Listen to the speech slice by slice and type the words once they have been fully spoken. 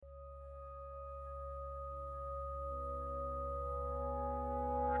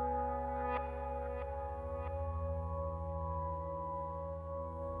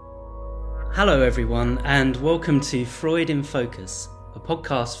Hello everyone, and welcome to Freud in Focus, a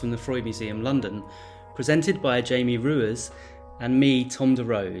podcast from the Freud Museum London, presented by Jamie Ruers and me, Tom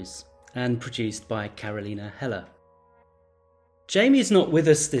DeRose, and produced by Carolina Heller. Jamie is not with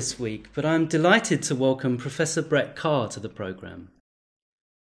us this week, but I'm delighted to welcome Professor Brett Carr to the programme.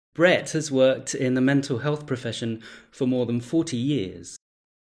 Brett has worked in the mental health profession for more than 40 years.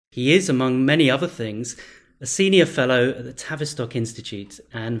 He is, among many other things, a senior fellow at the Tavistock Institute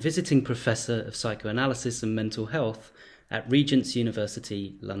and visiting professor of psychoanalysis and mental health at Regent's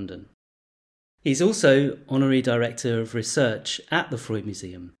University, London. He's also honorary director of research at the Freud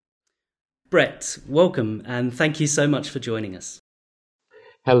Museum. Brett, welcome, and thank you so much for joining us.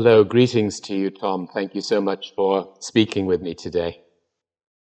 Hello, greetings to you, Tom. Thank you so much for speaking with me today.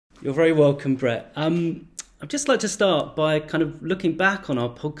 You're very welcome, Brett. I'd just like to start by kind of looking back on our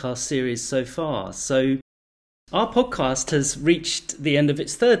podcast series so far. So our podcast has reached the end of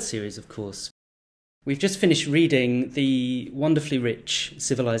its third series, of course. We've just finished reading the wonderfully rich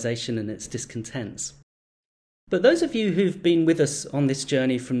Civilization and Its Discontents. But those of you who've been with us on this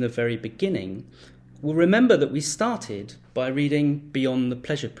journey from the very beginning will remember that we started by reading Beyond the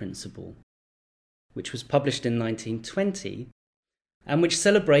Pleasure Principle, which was published in 1920 and which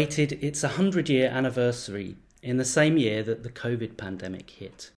celebrated its 100-year anniversary in the same year that the COVID pandemic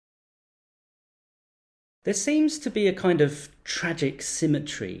hit. There seems to be a kind of tragic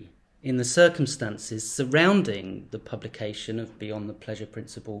symmetry in the circumstances surrounding the publication of Beyond the Pleasure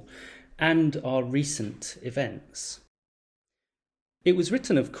Principle and our recent events. It was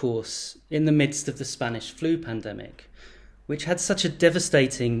written, of course, in the midst of the Spanish flu pandemic, which had such a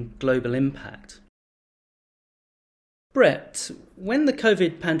devastating global impact. Brett, when the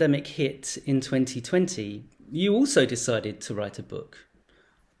COVID pandemic hit in 2020, you also decided to write a book,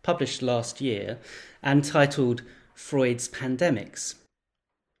 published last year, and titled Freud's Pandemics.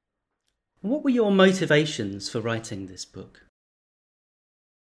 What were your motivations for writing this book?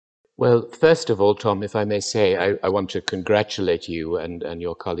 Well, first of all, Tom, if I may say, I want to congratulate you and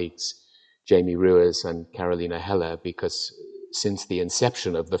your colleagues, Jamie Ruers and Carolina Heller, because since the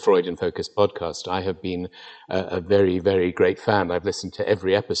inception of the Freud in Focus podcast, I have been a very, very great fan. I've listened to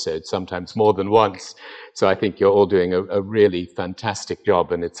every episode, sometimes more than once. So I think you're all doing a really fantastic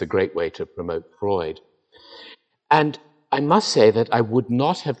job, and it's a great way to promote Freud. And I must say that I would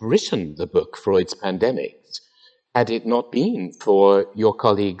not have written the book Freud's Pandemics had it not been for your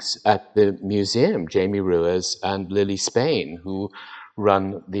colleagues at the museum, Jamie Ruers and Lily Spain, who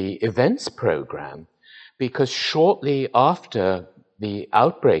run the events program. Because shortly after the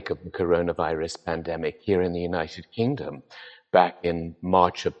outbreak of the coronavirus pandemic here in the United Kingdom, back in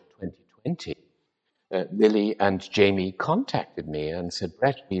March of 2020, Lily and Jamie contacted me and said,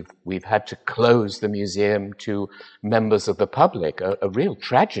 Brett, we've had to close the museum to members of the public, a real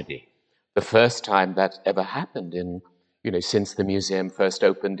tragedy. The first time that ever happened since the museum first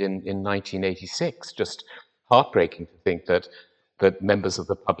opened in 1986. Just heartbreaking to think that members of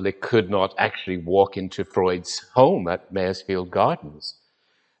the public could not actually walk into Freud's home at Mayersfield Gardens.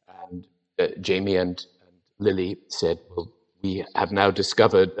 And Jamie and Lily said, well, we have now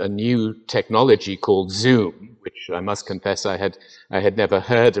discovered a new technology called Zoom, which I must confess I had never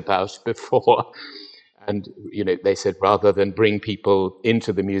heard about before. And, they said, rather than bring people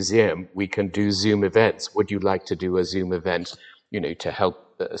into the museum, we can do Zoom events. Would you like to do a Zoom event, to help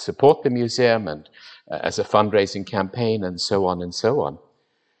support the museum and as a fundraising campaign and so on and so on?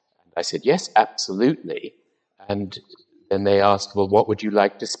 And I said, yes, absolutely. And then they asked, well, what would you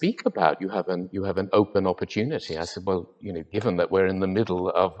like to speak about? You have an open opportunity. I said, well, given that we're in the middle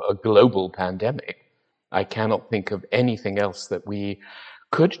of a global pandemic, I cannot think of anything else that we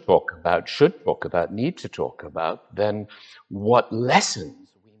could talk about, should talk about, need to talk about, then what lessons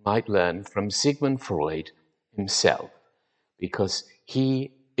we might learn from Sigmund Freud himself, because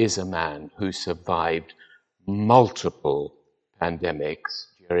he is a man who survived multiple pandemics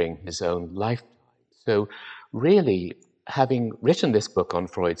during his own lifetime. So really, having written this book on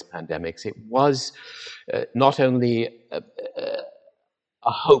Freud's pandemics, it was not only a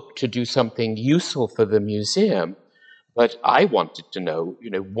hope to do something useful for the museum, but I wanted to know,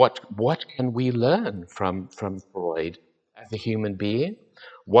 what can we learn from Freud as a human being?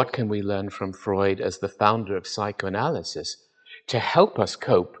 What can we learn from Freud as the founder of psychoanalysis to help us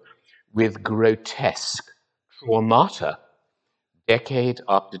cope with grotesque traumata, decade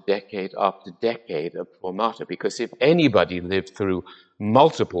after decade after decade of traumata? Because if anybody lived through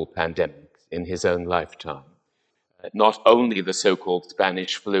multiple pandemics in his own lifetime, not only the so-called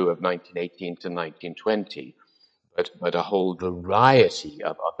Spanish flu of 1918 to 1920, but a whole variety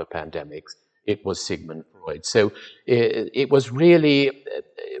of other pandemics, it was Sigmund Freud. So it was really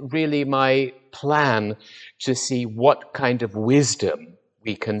my plan to see what kind of wisdom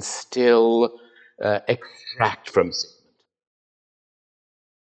we can still extract from Sigmund.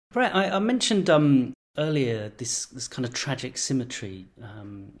 Right, I mentioned earlier this kind of tragic symmetry,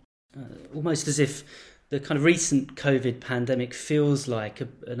 almost as if the kind of recent COVID pandemic feels like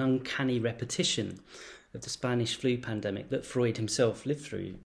an uncanny repetition of the Spanish flu pandemic that Freud himself lived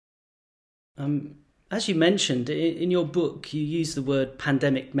through. As you mentioned, in your book, you use the word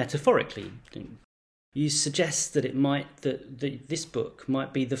pandemic metaphorically. You suggest that this book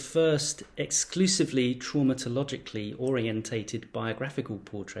might be the first exclusively traumatologically orientated biographical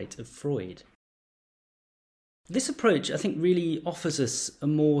portrait of Freud. This approach, I think, really offers us a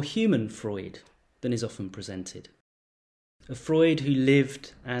more human Freud than is often presented. A Freud who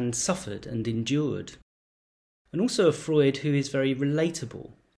lived and suffered and endured, and also a Freud who is very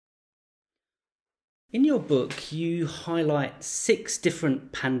relatable. In your book, you highlight 6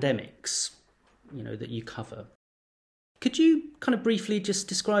 different pandemics, that you cover. Could you kind of briefly just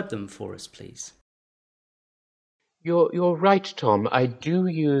describe them for us, please? You're right, Tom. I do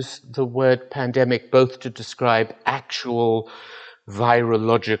use the word pandemic both to describe actual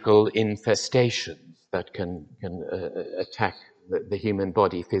virological infestations that can attack the human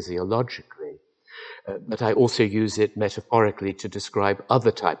body physiologically. But I also use it metaphorically to describe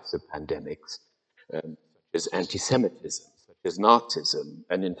other types of pandemics, such as anti-Semitism, such as Nazism.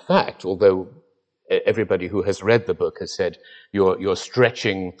 And in fact, although everybody who has read the book has said you're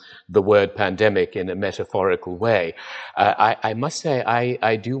stretching the word pandemic in a metaphorical way, I must say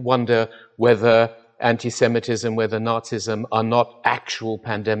I do wonder whether anti-Semitism, whether Nazism are not actual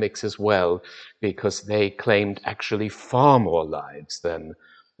pandemics as well, because they claimed actually far more lives than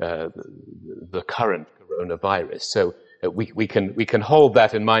the current coronavirus. So we can hold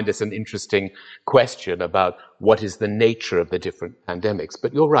that in mind as an interesting question about what is the nature of the different pandemics.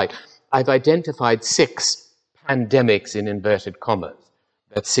 But you're right. I've identified 6 pandemics in inverted commas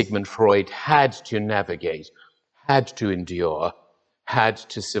that Sigmund Freud had to navigate, had to endure, had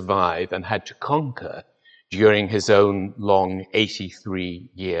to survive, and had to conquer during his own long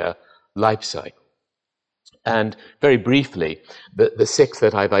 83-year life cycle. And very briefly, the 6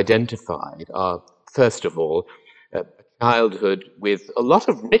 that I've identified are, first of all, a childhood with a lot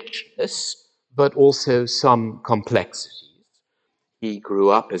of richness, but also some complexity. He grew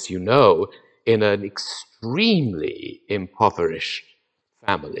up, as you know, in an extremely impoverished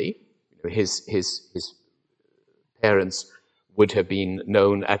family. His parents would have been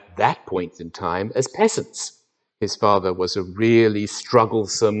known at that point in time as peasants. His father was a really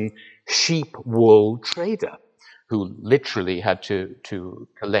strugglesome sheep wool trader who literally had to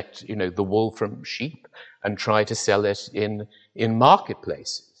collect, the wool from sheep and try to sell it in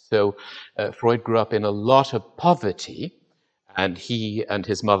marketplaces. So Freud grew up in a lot of poverty. And he and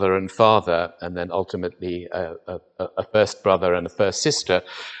his mother and father, and then ultimately a first brother and a first sister,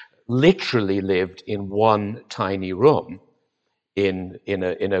 literally lived in one tiny room in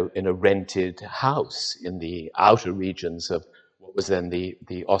a rented house in the outer regions of what was then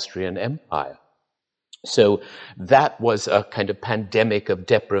the Austrian Empire. So that was a kind of pandemic of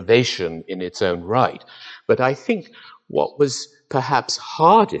deprivation in its own right. But I think what was perhaps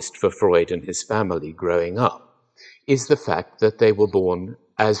hardest for Freud and his family growing up is the fact that they were born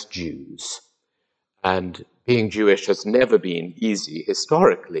as Jews. And being Jewish has never been easy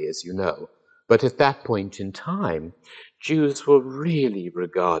historically, as you know. But at that point in time, Jews were really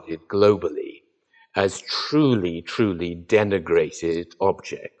regarded globally as truly, truly denigrated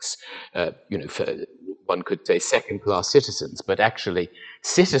objects. One could say second-class citizens, but actually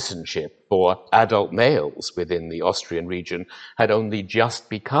citizenship for adult males within the Austrian region had only just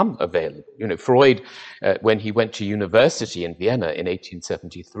become available. Freud, when he went to university in Vienna in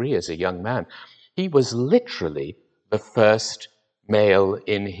 1873 as a young man, he was literally the first male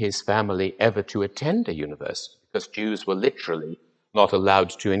in his family ever to attend a university, because Jews were literally not allowed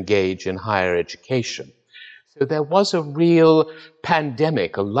to engage in higher education. So there was a real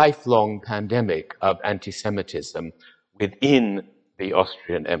pandemic, a lifelong pandemic of anti-Semitism within the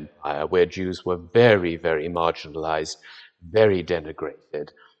Austrian Empire, where Jews were very, very marginalized, very denigrated.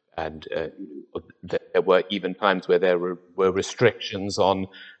 And there were even times where there were restrictions on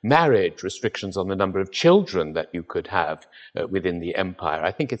marriage, restrictions on the number of children that you could have within the empire.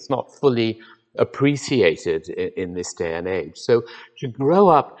 I think it's not fully appreciated in this day and age. So to grow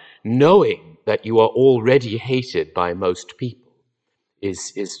up knowing that you are already hated by most people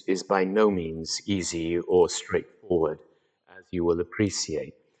is by no means easy or straightforward, as you will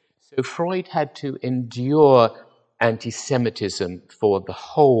appreciate. So Freud had to endure anti-Semitism for the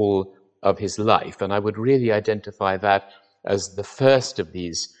whole of his life. And I would really identify that as the first of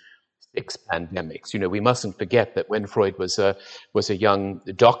these 6 pandemics. We mustn't forget that when Freud was a young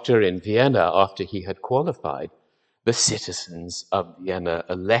doctor in Vienna, after he had qualified, the citizens of Vienna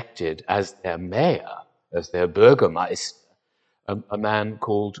elected as their mayor, as their Bürgermeister, a man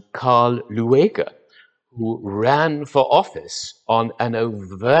called Karl Lueger, who ran for office on an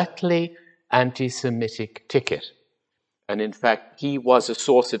overtly anti-Semitic ticket. And in fact, he was a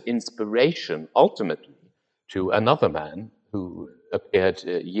source of inspiration, ultimately, to another man who appeared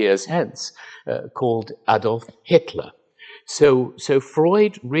years hence, called Adolf Hitler. So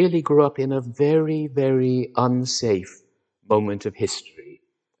Freud really grew up in a very, very unsafe moment of history,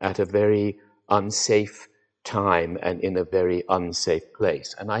 at a very unsafe time and in a very unsafe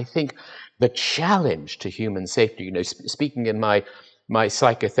place. And I think the challenge to human safety, speaking in my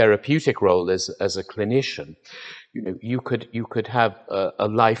psychotherapeutic role as a clinician, you could have a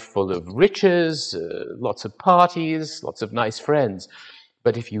life full of riches, lots of parties, lots of nice friends,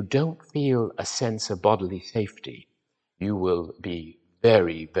 but if you don't feel a sense of bodily safety, you will be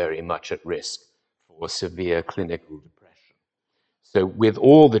very, very much at risk for severe clinical depression. So with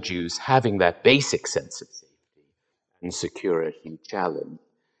all the Jews having that basic sense of safety and security challenge,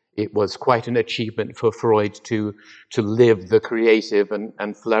 it was quite an achievement for Freud to live the creative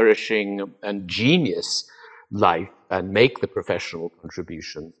and flourishing and genius life and make the professional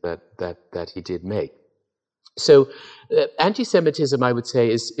contributions that he did make. So anti-Semitism, I would say,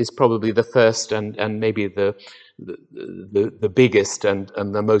 is probably the first and maybe the biggest and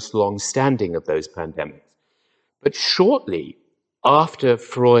the most long-standing of those pandemics. But shortly after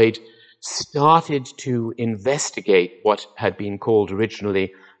Freud started to investigate what had been called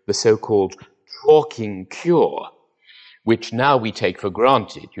originally the so-called talking cure, which now we take for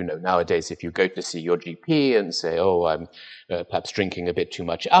granted. Nowadays, if you go to see your GP and say, oh, I'm perhaps drinking a bit too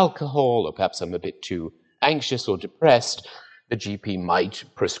much alcohol, or perhaps I'm a bit too anxious or depressed, the GP might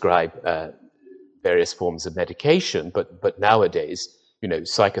prescribe various forms of medication. But nowadays,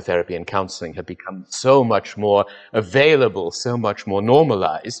 psychotherapy and counseling have become so much more available, so much more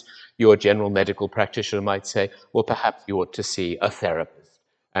normalized. Your general medical practitioner might say, well, perhaps you ought to see a therapist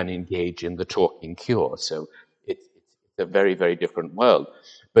and engage in the talking cure. So it's a very, very different world.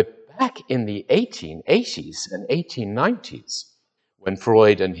 But back in the 1880s and 1890s, when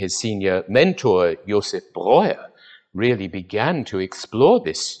Freud and his senior mentor, Josef Breuer, really began to explore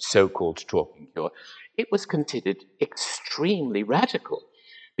this so-called talking cure, it was considered extremely radical,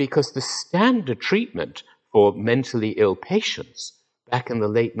 because the standard treatment for mentally ill patients back in the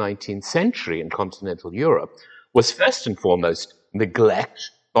late 19th century in continental Europe was first and foremost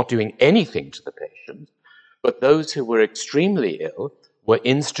neglect, not doing anything to the patient, but those who were extremely ill were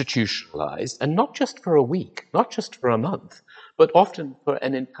institutionalized, and not just for a week, not just for a month, but often for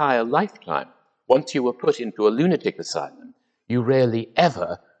an entire lifetime. Once you were put into a lunatic asylum, you rarely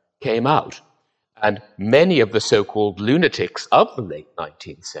ever came out. And many of the so-called lunatics of the late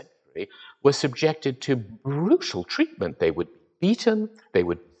 19th century were subjected to brutal treatment. They would be beaten, they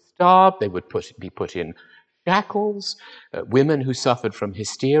would starve, they would be put in shackles. Women who suffered from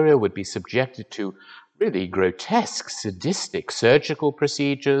hysteria would be subjected to really grotesque, sadistic surgical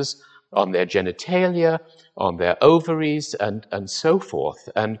procedures on their genitalia, on their ovaries, and so forth.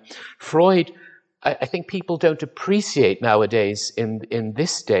 And Freud, I think people don't appreciate nowadays in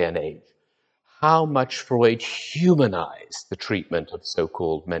this day and age how much Freud humanized the treatment of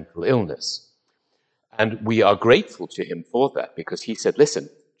so-called mental illness. And we are grateful to him for that, because he said, listen,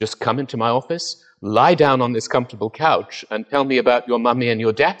 just come into my office, lie down on this comfortable couch, and tell me about your mummy and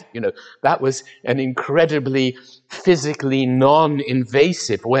your dad. That was an incredibly physically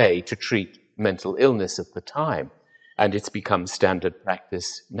non-invasive way to treat mental illness at the time. And it's become standard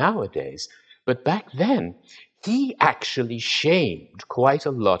practice nowadays. But back then, he actually shamed quite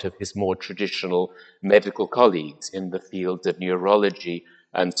a lot of his more traditional medical colleagues in the fields of neurology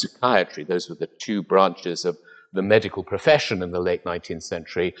and psychiatry. Those were the two branches of the medical profession in the late 19th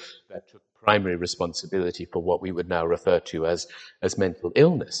century that took primary responsibility for what we would now refer to as mental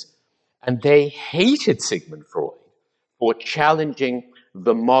illness. And they hated Sigmund Freud for challenging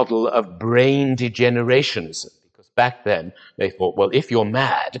the model of brain degenerationism, because back then they thought, well, if you're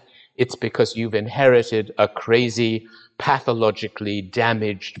mad, it's because you've inherited a crazy, pathologically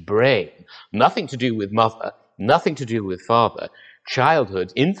damaged brain. Nothing to do with mother, nothing to do with father.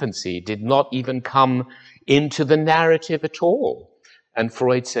 Childhood, infancy, did not even come into the narrative at all. And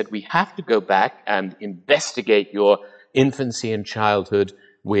Freud said, we have to go back and investigate your infancy and childhood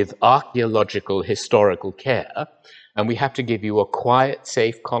with archaeological, historical care, and we have to give you a quiet,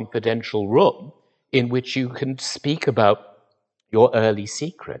 safe, confidential room in which you can speak about your early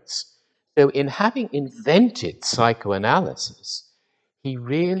secrets. So in having invented psychoanalysis, he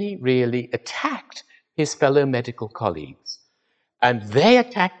really, really attacked his fellow medical colleagues. And they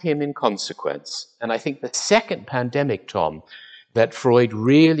attacked him in consequence. And I think the second pandemic, Tom, that Freud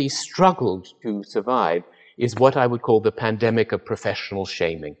really struggled to survive is what I would call the pandemic of professional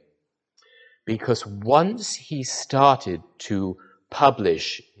shaming. Because once he started to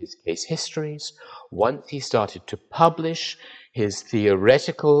publish his case histories, once he started to publish his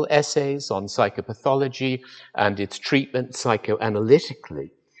theoretical essays on psychopathology and its treatment psychoanalytically,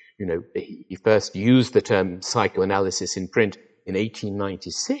 he first used the term psychoanalysis in print in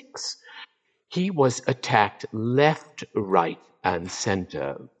 1896, he was attacked left, right, and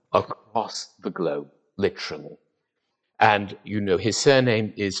center across the globe, literally. And, his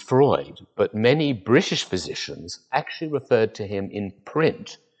surname is Freud, but many British physicians actually referred to him in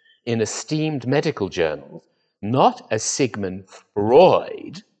print in esteemed medical journals, not as Sigmund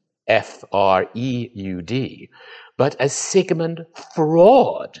Freud, F-R-E-U-D, but as Sigmund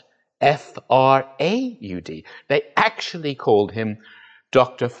Fraud, F-R-A-U-D. They actually called him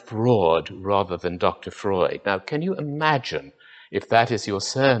Dr. Fraud rather than Dr. Freud. Now, can you imagine if that is your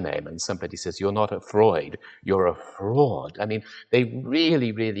surname and somebody says, you're not a Freud, you're a fraud? I mean, they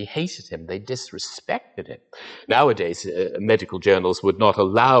really, really hated him. They disrespected him. Nowadays, medical journals would not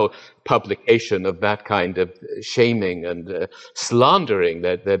allow publication of that kind of shaming and slandering.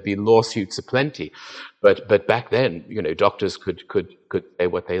 There'd be lawsuits aplenty. But back then, doctors could say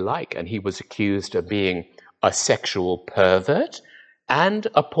what they like. And he was accused of being a sexual pervert and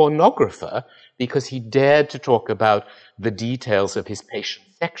a pornographer because he dared to talk about the details of his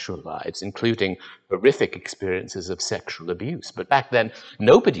patients' sexual lives, including horrific experiences of sexual abuse. But back then,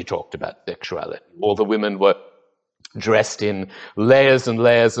 nobody talked about sexuality. All the women were dressed in layers and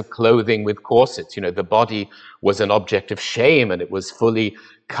layers of clothing with corsets. The body was an object of shame and it was fully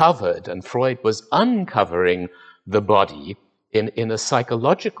covered. And Freud was uncovering the body in a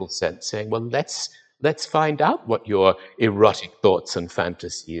psychological sense, saying, well, let's find out what your erotic thoughts and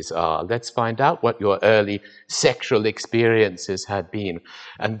fantasies are. Let's find out what your early sexual experiences had been.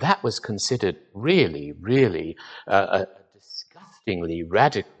 And that was considered really, really a disgustingly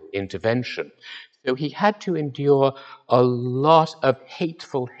radical intervention. So he had to endure a lot of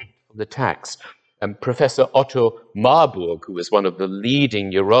hateful attacks. Professor Otto Marburg, who was one of the leading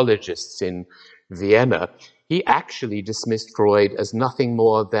neurologists in Vienna, he actually dismissed Freud as nothing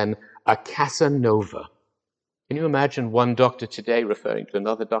more than a Casanova. Can you imagine one doctor today referring to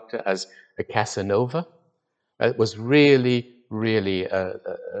another doctor as a Casanova? It was really, really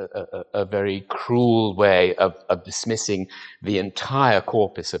a very cruel way of dismissing the entire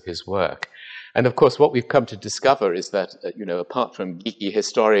corpus of his work. And of course, what we've come to discover is that, apart from geeky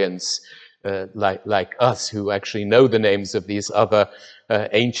historians like us who actually know the names of these other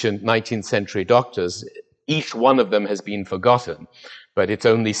ancient 19th century doctors, each one of them has been forgotten. But it's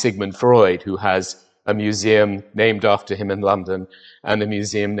only Sigmund Freud who has a museum named after him in London and a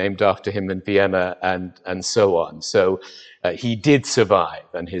museum named after him in Vienna and so on. So he did survive,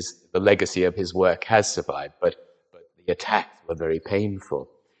 and the legacy of his work has survived, but the attacks were very painful.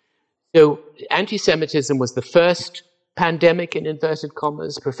 So anti-Semitism was the first pandemic, in inverted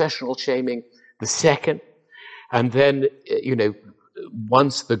commas, professional shaming the second. And then,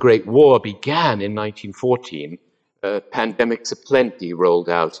 once the Great War began in 1914, pandemics aplenty rolled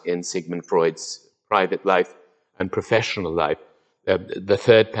out in Sigmund Freud's private life and professional life. The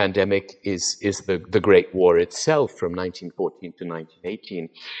third pandemic is the Great War itself from 1914 to 1918.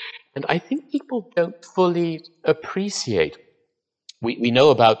 And I think people don't fully appreciate. We know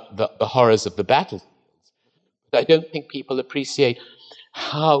about the horrors of the battlefields, but I don't think people appreciate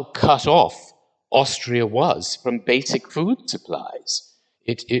how cut off Austria was from basic food supplies.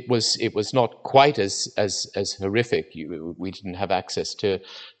 It was not quite as horrific. We didn't have access to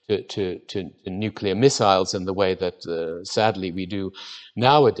nuclear missiles in the way that sadly we do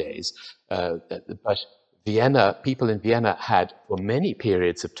nowadays. But people in Vienna had, for many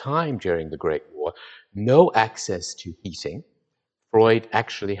periods of time during the Great War, no access to heating. Freud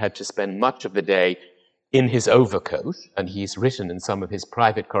actually had to spend much of the day in his overcoat, and he's written in some of his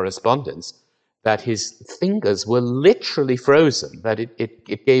private correspondence that his fingers were literally frozen, that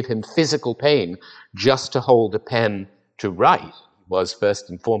it gave him physical pain just to hold a pen to write. He was first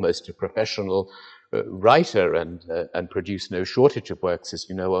and foremost a professional writer and produced no shortage of works, as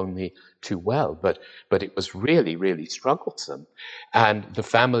you know only too well. But it was really, really strugglesome. And the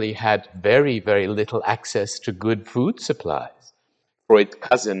family had very, very little access to good food supplies. Freud's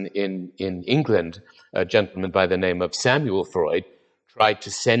cousin in England, a gentleman by the name of Samuel Freud, tried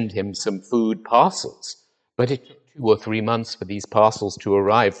to send him some food parcels. But it took 2 or 3 months for these parcels to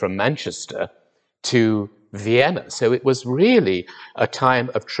arrive from Manchester to Vienna. So it was really a time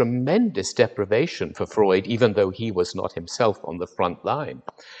of tremendous deprivation for Freud, even though he was not himself on the front line.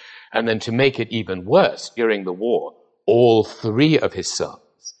 And then to make it even worse, during the war, all 3 of his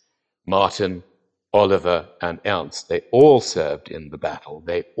sons, Martin, Oliver, and Ernst, they all served in the battle.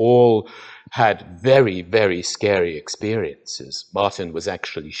 They all had very, very scary experiences. Martin was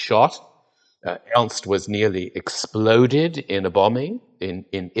actually shot. Ernst was nearly exploded in a bombing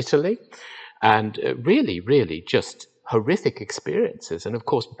in Italy. And really, really just horrific experiences. And of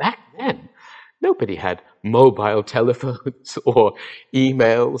course, back then, nobody had mobile telephones or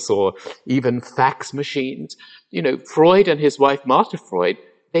emails or even fax machines. You know, Freud and his wife, Martha Freud,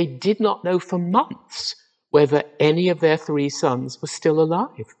 they did not know for months whether any of their 3 sons were still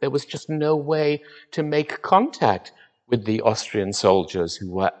alive. There was just no way to make contact with the Austrian soldiers who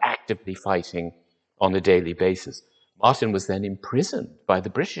were actively fighting on a daily basis. Martin was then imprisoned by the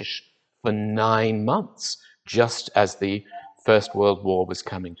British for 9 months, just as the First World War was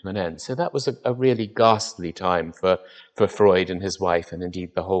coming to an end. So that was a really ghastly time for Freud and his wife, and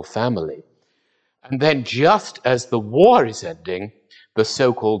indeed the whole family. And then just as the war is ending, the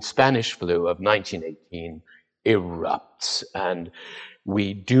so-called Spanish flu of 1918 erupts. And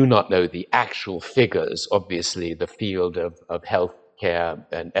we do not know the actual figures. Obviously, the field of health care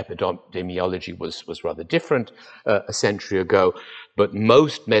and epidemiology was rather different a century ago, but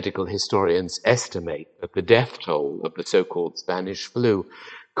most medical historians estimate that the death toll of the so-called Spanish flu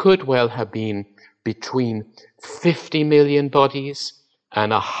could well have been between 50 million bodies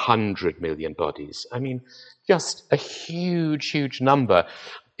and 100 million bodies. I mean, just a huge, huge number.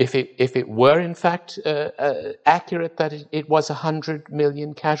 If it were in fact accurate that it was 100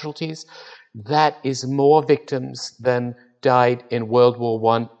 million casualties, that is more victims than died in World War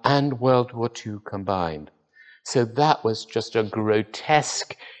I and World War II combined. So that was just a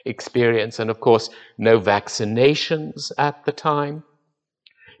grotesque experience. And of course, no vaccinations at the time.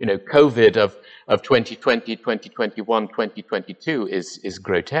 You know, COVID of 2020, 2021, 2022 is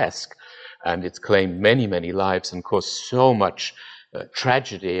grotesque. And it's claimed many, many lives and caused so much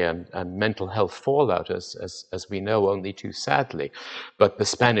tragedy and mental health fallout, as we know only too sadly. But the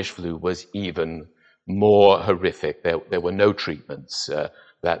Spanish flu was even more horrific. There were no treatments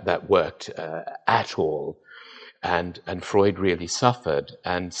that worked at all. And Freud really suffered.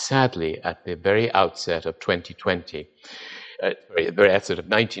 And sadly, at the very outset of 2020, the very outset of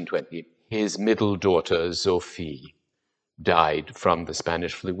 1920, his middle daughter, Sophie, died from the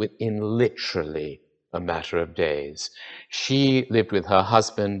Spanish flu within literally a matter of days. She lived with her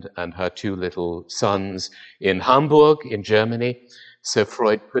husband and her 2 little sons in Hamburg, in Germany, so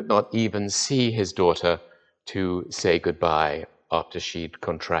Freud could not even see his daughter to say goodbye after she'd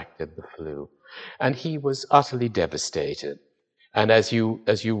contracted the flu. And he was utterly devastated. And as you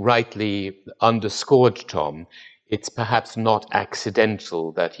rightly underscored, Tom, it's perhaps not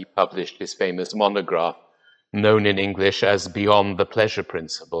accidental that he published his famous monograph, known in English as Beyond the Pleasure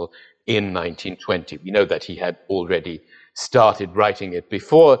Principle, in 1920. We know that he had already started writing it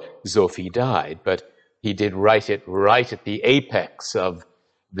before Sophie died, but he did write it right at the apex of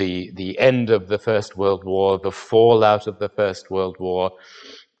the end of the First World War, the fallout of the First World War,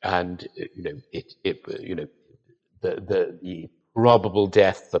 and the probable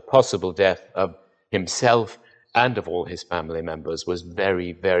death, the possible death of himself and of all his family members was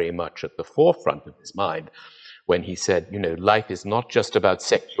very, very much at the forefront of his mind when he said, you know, life is not just about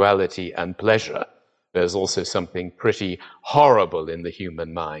sexuality and pleasure. There's also something pretty horrible in the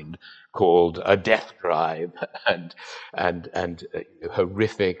human mind called a death drive and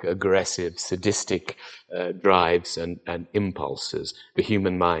horrific, aggressive, sadistic drives and impulses. The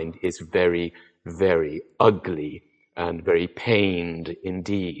human mind is very, very ugly and very pained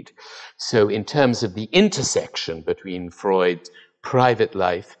indeed. So in terms of the intersection between Freud's private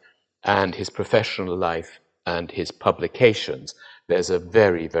life and his professional life and his publications, there's a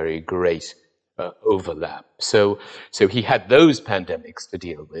very, very great overlap. So he had those pandemics to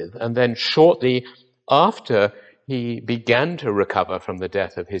deal with. And then shortly after he began to recover from the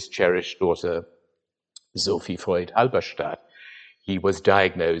death of his cherished daughter, Sophie Freud Halberstadt, he was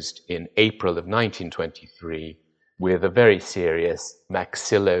diagnosed in April of 1923 with a very serious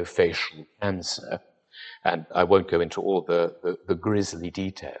maxillofacial cancer. And I won't go into all the grisly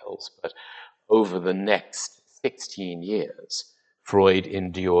details, but over the next 16 years, Freud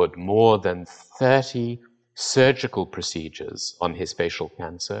endured more than 30 surgical procedures on his facial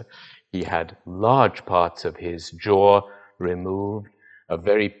cancer. He had large parts of his jaw removed, a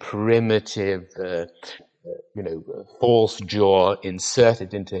very primitive false jaw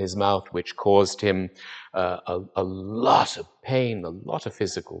inserted into his mouth, which caused him a lot of pain, a lot of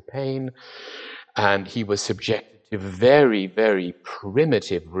physical pain. And he was subjected to very, very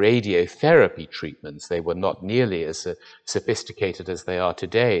primitive radiotherapy treatments. They were not nearly as sophisticated as they are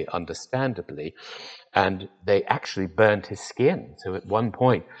today, understandably. And they actually burnt his skin. So at one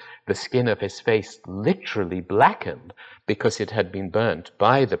point, the skin of his face literally blackened because it had been burnt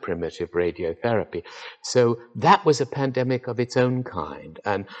by the primitive radiotherapy. So that was a pandemic of its own kind.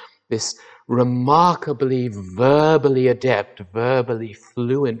 And this remarkably verbally adept, verbally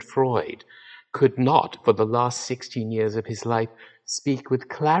fluent Freud could not, for the last 16 years of his life, speak with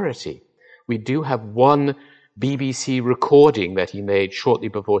clarity. We do have one BBC recording that he made shortly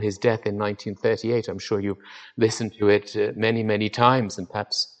before his death in 1938. I'm sure you've listened to it many, many times, and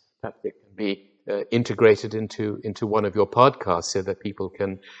perhaps it can be integrated into one of your podcasts so that people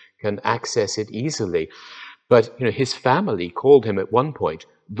can access it easily. But his family called him at one point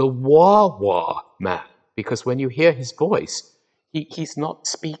the wah-wah man, because when you hear his voice, he's not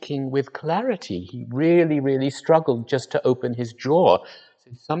speaking with clarity. He really, really struggled just to open his jaw.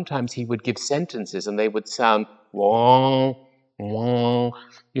 So sometimes he would give sentences and they would sound wah, wah,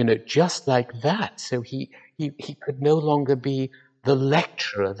 just like that. So he could no longer be the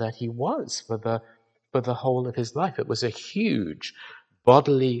lecturer that he was for the whole of his life. It was a huge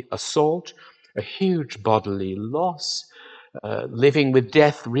bodily assault, a huge bodily loss, living with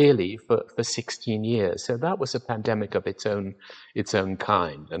death really for 16 years. So that was a pandemic of its own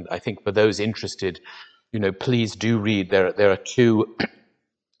kind. And I think for those interested, please do read. There are two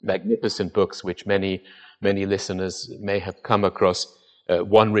magnificent books which many listeners may have come across.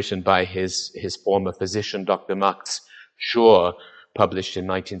 One written by his former physician, Dr. Max Schur, published in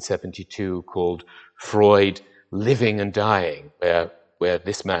 1972, called Freud, Living and Dying, where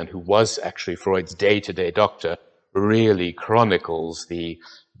this man, who was actually Freud's day-to-day doctor, really chronicles the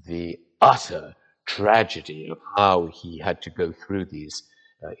utter tragedy of how he had to go through these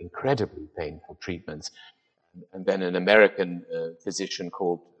incredibly painful treatments. And then an American physician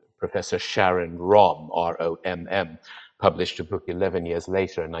called Professor Sharon Romm, R-O-M-M, published a book 11 years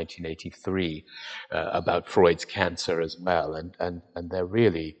later in 1983 about Freud's cancer as well. And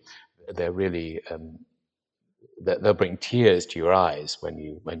they'll bring tears to your eyes when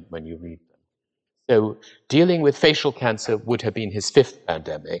you read them. So dealing with facial cancer would have been his fifth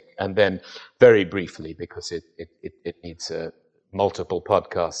pandemic, and then very briefly, because it needs multiple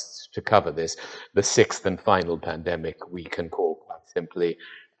podcasts to cover this, the sixth and final pandemic we can call quite simply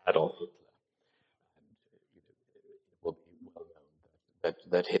Adolf Hitler. It will be well known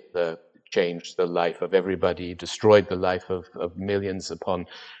that Hitler changed the life of everybody, destroyed the life of millions upon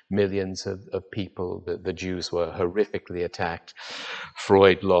millions of people. The Jews were horrifically attacked.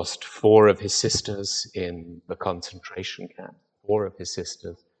 Freud lost 4 of his sisters in the concentration camp, 4 of his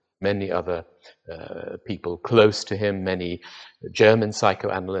sisters. Many other people close to him, many German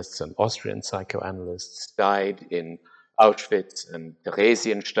psychoanalysts and Austrian psychoanalysts died in Auschwitz and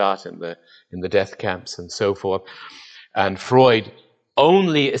Theresienstadt in the death camps and so forth. And Freud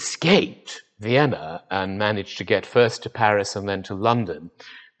only escaped Vienna and managed to get first to Paris and then to London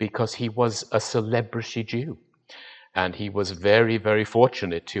because he was a celebrity Jew. And he was very, very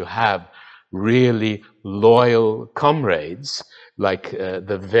fortunate to have really loyal comrades like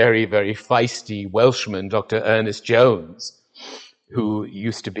the very, very feisty Welshman, Dr. Ernest Jones, who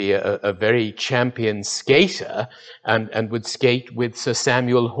used to be a very champion skater and would skate with Sir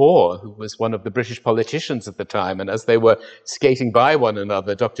Samuel Hoare, who was one of the British politicians at the time. And as they were skating by one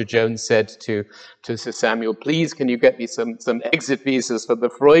another, Dr. Jones said to Sir Samuel, "Please, can you get me some exit visas for the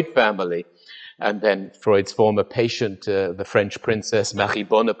Freud family?" And then Freud's former patient, the French princess Marie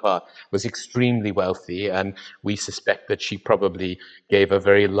Bonaparte, was extremely wealthy, and we suspect that she probably gave a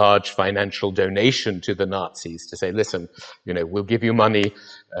very large financial donation to the Nazis to say, listen, we'll give you money,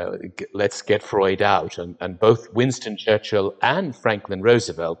 let's get Freud out. And both Winston Churchill and Franklin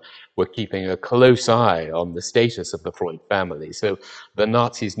Roosevelt were keeping a close eye on the status of the Freud family. So the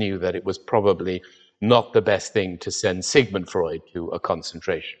Nazis knew that it was probably not the best thing to send Sigmund Freud to a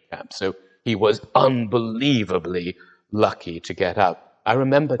concentration camp. So he was unbelievably lucky to get out. I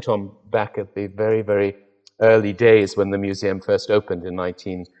remember, Tom, back at the very, very early days when the museum first opened in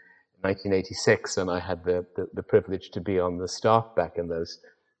 1986, and I had the privilege to be on the staff back in those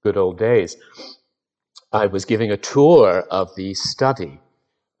good old days. I was giving a tour of the study,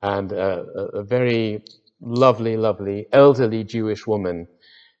 and a very lovely, lovely elderly Jewish woman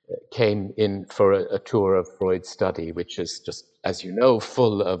came in for a tour of Freud's study, which is just, as you know,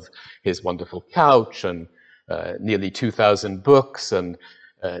 full of his wonderful couch and nearly 2,000 books and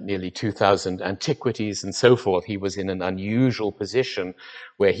nearly 2,000 antiquities and so forth. He was in an unusual position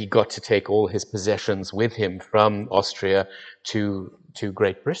where he got to take all his possessions with him from Austria to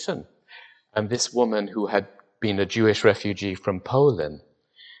Great Britain. And this woman, who had been a Jewish refugee from Poland,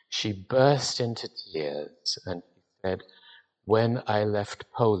 she burst into tears and she said, "When I left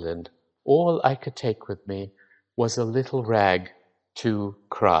Poland, all I could take with me was a little rag to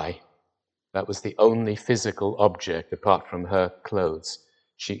cry." That was the only physical object apart from her clothes.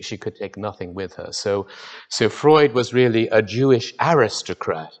 She could take nothing with her. So Freud was really a Jewish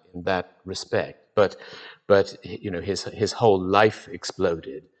aristocrat in that respect. But his whole life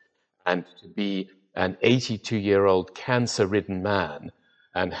exploded, and to be an 82-year-old cancer-ridden man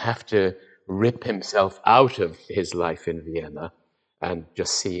and have to rip himself out of his life in Vienna and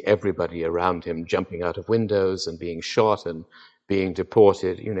just see everybody around him jumping out of windows and being shot and being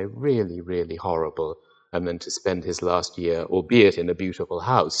deported, really, really horrible. And then to spend his last year, albeit in a beautiful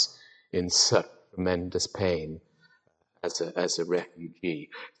house, in such tremendous pain as a refugee.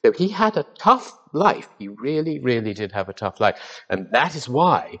 So he had a tough life. He really, really did have a tough life. And that is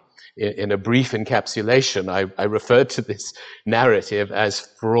why, in a brief encapsulation, I referred to this narrative as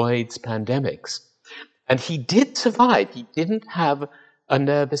Freud's pandemics. And he did survive. He didn't have a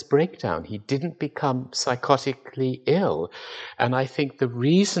nervous breakdown. He didn't become psychotically ill. And I think the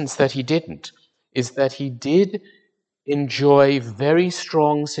reasons that he didn't is that he did enjoy very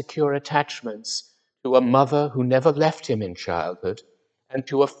strong, secure attachments to a mother who never left him in childhood and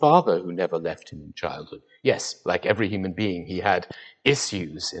to a father who never left him in childhood. Yes, like every human being, he had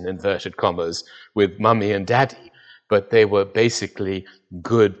issues, in inverted commas, with mummy and daddy, but they were basically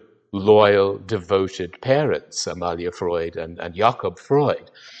good, loyal, devoted parents, Amalia Freud and Jakob Freud.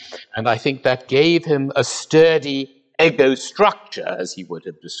 And I think that gave him a sturdy ego structure, as he would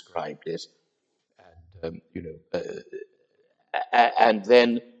have described it. And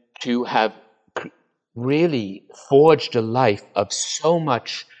then to have really forged a life of so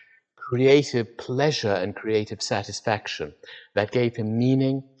much creative pleasure and creative satisfaction that gave him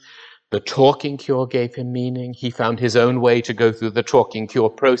meaning. The talking cure gave him meaning. He found his own way to go through the talking cure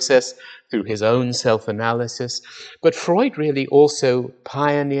process, through his own self-analysis. But Freud really also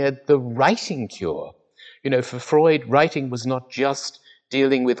pioneered the writing cure. For Freud, writing was not just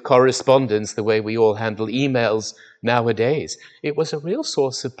dealing with correspondence the way we all handle emails nowadays. It was a real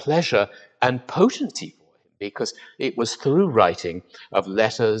source of pleasure and potency for him, because it was through writing of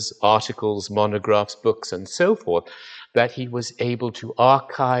letters, articles, monographs, books, and so forth that he was able to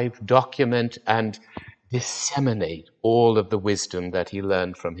archive, document, and disseminate all of the wisdom that he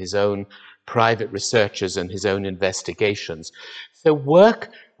learned from his own private researches and his own investigations. So work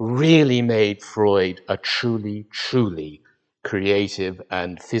really made Freud a truly, truly creative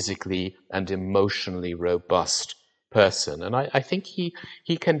and physically and emotionally robust person. And I think he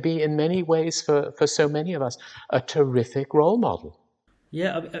can be, in many ways, for so many of us, a terrific role model.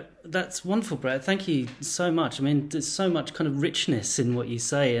 Yeah, that's wonderful, Brett. Thank you so much. I mean, there's so much kind of richness in what you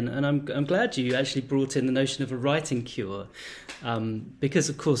say, and I'm glad you actually brought in the notion of a writing cure, because,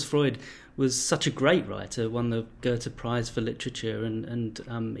 of course, Freud was such a great writer, won the Goethe Prize for Literature,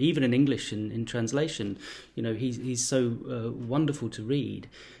 and even in English in translation, he's so wonderful to read.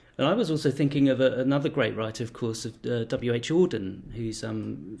 And I was also thinking of another great writer, of course, of W.H. Auden, whose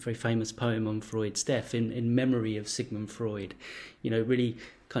very famous poem on Freud's death, in memory of Sigmund Freud, really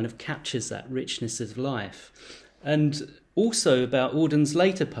kind of captures that richness of life. And also about Auden's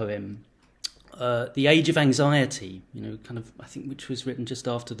later poem, The Age of Anxiety, I think, which was written just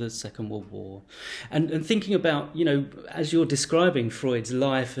after the Second World War. And thinking about, as you're describing Freud's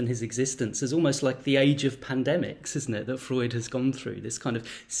life and his existence as almost like the age of pandemics, isn't it, that Freud has gone through, this kind of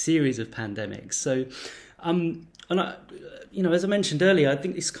series of pandemics. So, and I, as I mentioned earlier, I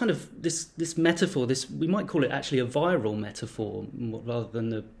think this kind of, this metaphor, we might call it actually a viral metaphor rather than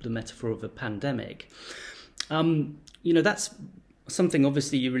the metaphor of a pandemic. That's something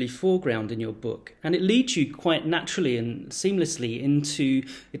obviously you really foreground in your book, and it leads you quite naturally and seamlessly into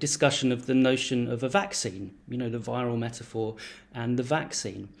a discussion of the notion of a vaccine, the viral metaphor and the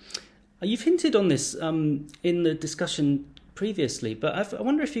vaccine. You've hinted on this in the discussion previously, but I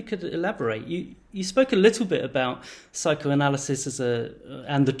wonder if you could elaborate. You spoke a little bit about psychoanalysis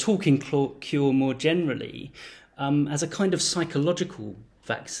and the talking cure more generally as a kind of psychological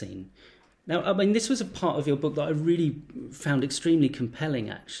vaccine. Now, I mean, this was a part of your book that I really found extremely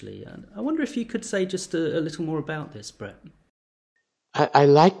compelling, actually. And I wonder if you could say just a little more about this, Brett. I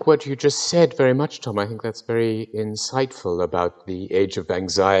like what you just said very much, Tom. I think that's very insightful about the age of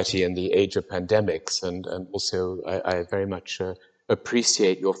anxiety and the age of pandemics. And also, I very much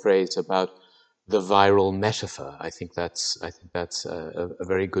appreciate your phrase about the viral metaphor. I think that's a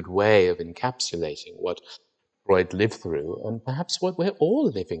very good way of encapsulating what Freud lived through, and perhaps what we're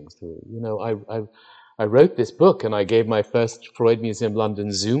all living through. You know, I wrote this book, and I gave my first Freud Museum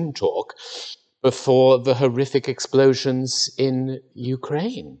London Zoom talk before the horrific explosions in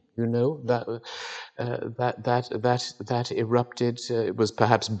Ukraine. You know, that erupted. It was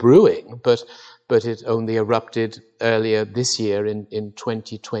perhaps brewing, but it only erupted earlier this year in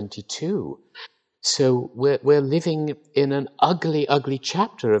 2022. So we're living in an ugly, ugly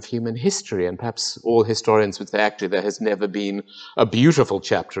chapter of human history, and perhaps all historians would say, actually, there has never been a beautiful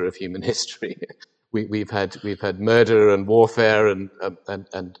chapter of human history. We've had murder and warfare and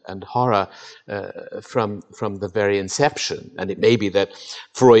horror from the very inception, and it may be that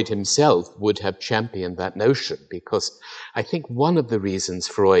Freud himself would have championed that notion, because I think one of the reasons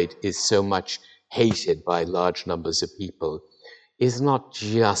Freud is so much hated by large numbers of people is not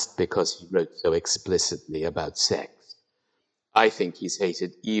just because he wrote so explicitly about sex. I think he's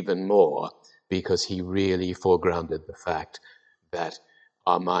hated even more because he really foregrounded the fact that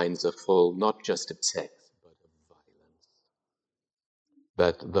our minds are full not just of sex, but of violence.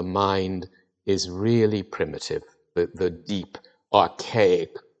 That the mind is really primitive, the deep,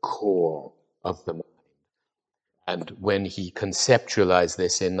 archaic core of the mind. And when he conceptualized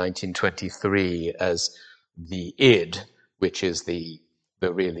this in 1923 as the id, which is the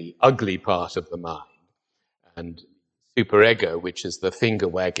really ugly part of the mind, and superego, which is the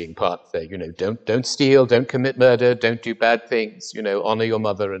finger-wagging part, say, you know, don't steal, don't commit murder, don't do bad things, you know, honor your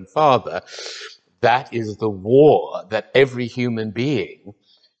mother and father. That is the war that every human being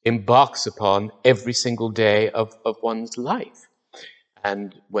embarks upon every single day of one's life.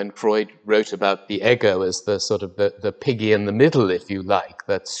 And when Freud wrote about the ego as the sort of the piggy in the middle, if you like,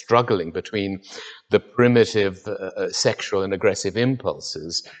 that's struggling between the primitive sexual and aggressive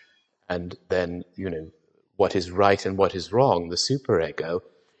impulses and then, you know, what is right and what is wrong, the superego,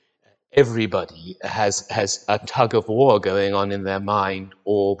 everybody has a tug of war going on in their mind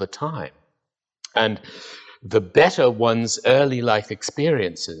all the time. And the better one's early life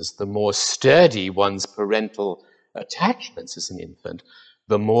experiences, the more sturdy one's parental attachments as an infant,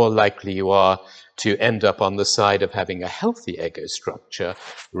 the more likely you are to end up on the side of having a healthy ego structure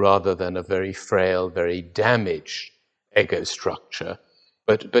rather than a very frail, very damaged ego structure.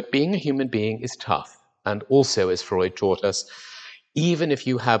 But being a human being is tough. And also, as Freud taught us, even if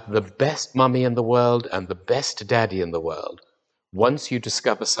you have the best mummy in the world and the best daddy in the world, once you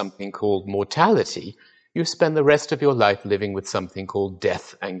discover something called mortality, you spend the rest of your life living with something called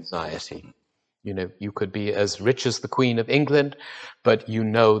death anxiety. You know, you could be as rich as the Queen of England, but you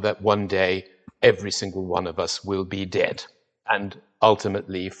know that one day every single one of us will be dead and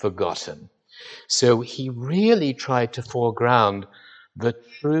ultimately forgotten. So he really tried to foreground the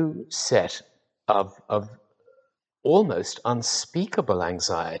true set of almost unspeakable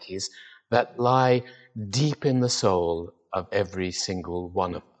anxieties that lie deep in the soul of every single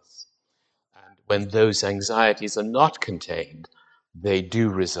one of us. And when those anxieties are not contained, they do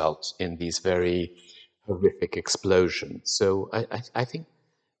result in these very horrific explosions. So I think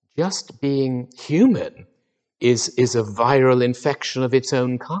just being human is a viral infection of its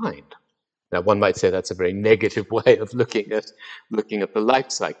own kind. Now, one might say that's a very negative way of looking at the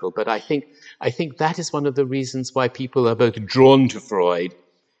life cycle, but I think that is one of the reasons why people are both drawn to Freud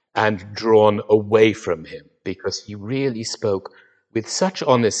and drawn away from him, because he really spoke with such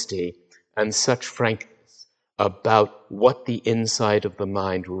honesty and such frankness about what the inside of the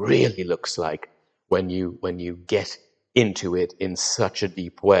mind really looks like when you get into it in such a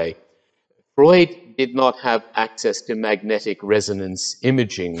deep way. Freud did not have access to magnetic resonance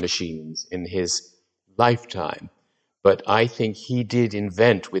imaging machines in his lifetime, but I think he did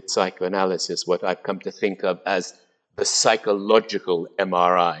invent with psychoanalysis what I've come to think of as the psychological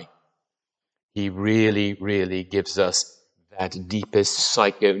MRI. He really, really gives us that deepest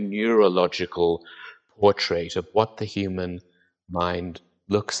psychoneurological portrait of what the human mind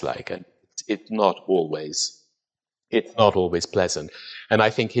looks like, and it's not always pleasant. And I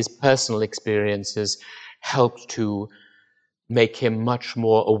think his personal experiences helped to make him much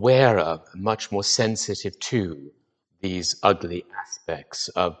more aware of, much more sensitive to these ugly aspects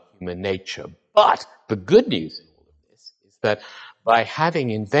of human nature. But the good news in all of this is that by having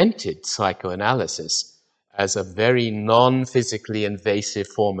invented psychoanalysis as a very non-physically invasive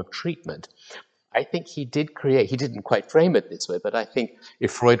form of treatment, I think he didn't quite frame it this way, but I think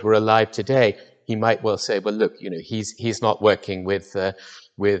if Freud were alive today, he might well say, well, look, you know, he's not working with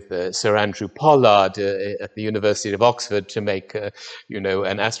Sir Andrew Pollard at the University of Oxford to make, an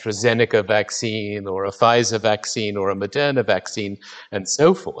AstraZeneca vaccine or a Pfizer vaccine or a Moderna vaccine and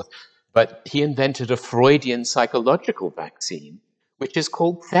so forth. But he invented a Freudian psychological vaccine, which is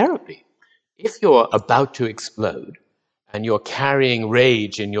called therapy. If you're about to explode and you're carrying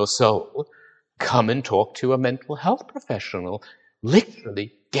rage in your soul, come and talk to a mental health professional.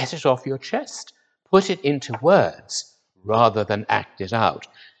 Literally get it off your chest. Put it into words rather than act it out.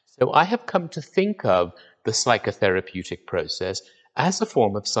 So I have come to think of the psychotherapeutic process as a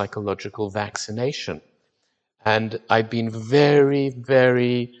form of psychological vaccination. And I've been very,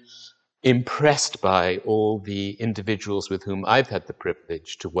 very impressed by all the individuals with whom I've had the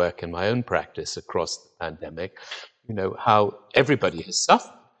privilege to work in my own practice across the pandemic, how everybody has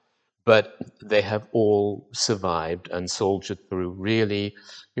suffered, but they have all survived and soldiered through really,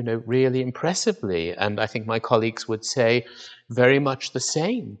 really impressively. And I think my colleagues would say very much the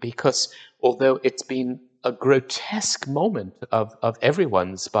same, because although it's been a grotesque moment of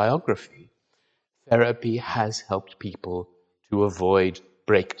everyone's biography, therapy has helped people to avoid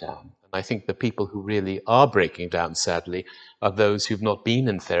breakdown. And I think the people who really are breaking down, sadly, are those who've not been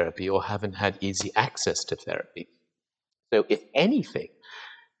in therapy or haven't had easy access to therapy. So if anything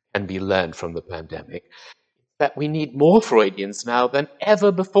can be learned from the pandemic, that we need more Freudians now than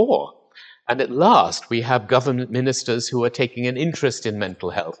ever before. And at last, we have government ministers who are taking an interest in mental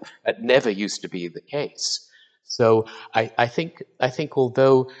health. That never used to be the case. So I think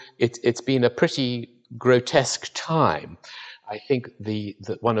although it's been a pretty grotesque time, I think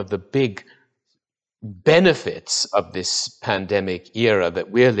one of the big benefits of this pandemic era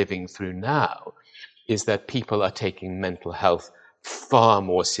that we're living through now is that people are taking mental health far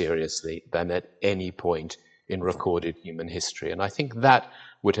more seriously than at any point in recorded human history. And I think that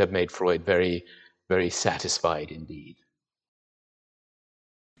would have made Freud very, very satisfied indeed.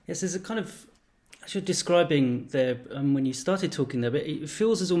 Yes, there's a kind of, as you're describing there, when you started talking there, but it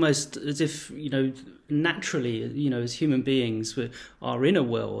feels almost as if, naturally, as human beings, our inner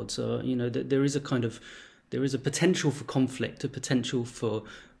worlds, that there is a potential for conflict, a potential for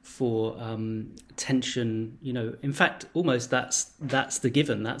tension. In fact, almost that's the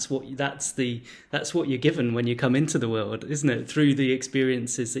given. That's what you're given when you come into the world, isn't it? Through the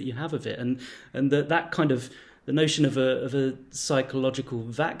experiences that you have of it, and that kind of the notion of a psychological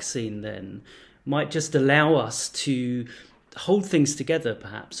vaccine then might just allow us to hold things together,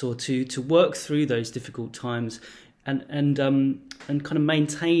 perhaps, or to work through those difficult times, and kind of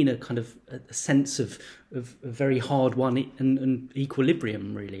maintain a kind of a sense of a very hard one and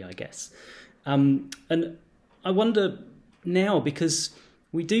equilibrium, really, I guess. And I wonder now, because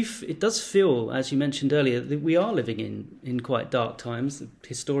it does feel, as you mentioned earlier, that we are living in quite dark times.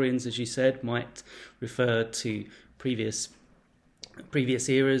 Historians, as you said, might refer to previous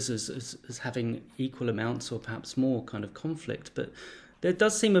eras as having equal amounts or perhaps more kind of conflict, but there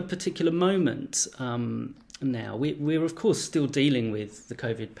does seem a particular moment now. We're of course still dealing with the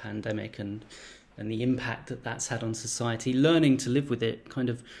COVID pandemic and the impact that that's had on society, learning to live with it, kind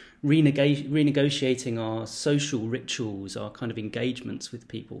of renegotiating our social rituals, our kind of engagements with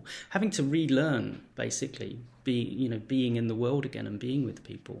people, having to relearn basically being in the world again and being with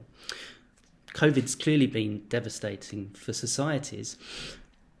people. COVID's clearly been devastating for societies,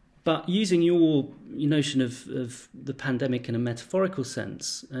 but using your notion of the pandemic in a metaphorical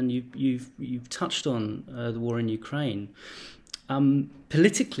sense, and you've touched on the war in Ukraine.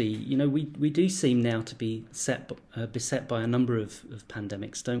 Politically, we do seem now to be beset by a number of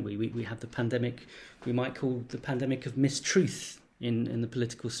pandemics, don't we? We have the pandemic we might call the pandemic of mistruth in the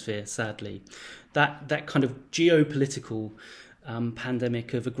political sphere, sadly. That kind of geopolitical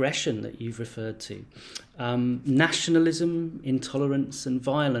pandemic of aggression that you've referred to. Nationalism, intolerance and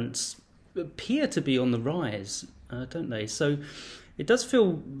violence appear to be on the rise, don't they? So it does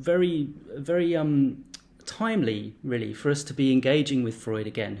feel very, very timely, really, for us to be engaging with Freud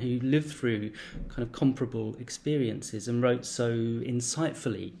again, who lived through kind of comparable experiences and wrote so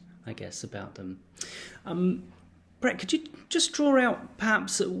insightfully, I guess, about them. Brett, could you just draw out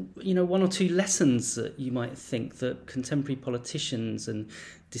perhaps one or two lessons that you might think that contemporary politicians and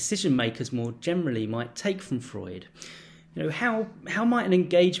decision makers more generally might take from Freud? How might an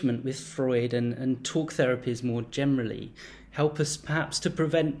engagement with Freud and talk therapies more generally help us perhaps to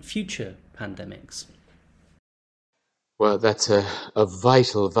prevent future pandemics? Well, that's a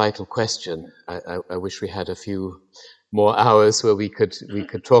vital question. I wish we had a few more hours where we could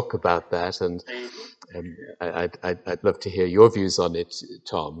talk about that, and I'd love to hear your views on it,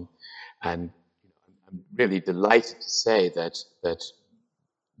 Tom. And I'm really delighted to say that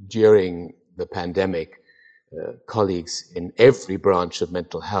during the pandemic, colleagues in every branch of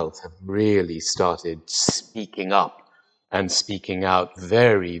mental health have really started speaking up and speaking out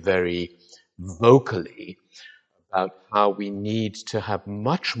very, very vocally about how we need to have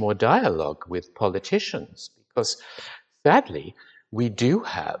much more dialogue with politicians, because sadly, we do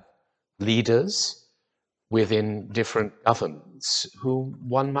have leaders within different governments who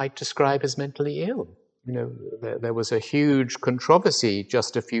one might describe as mentally ill. You know, there was a huge controversy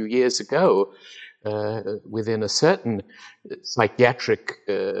just a few years ago within a certain psychiatric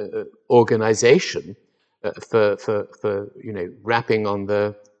organization for rapping on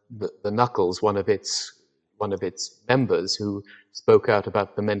the knuckles one of its members who spoke out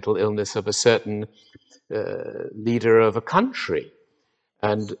about the mental illness of a certain leader of a country.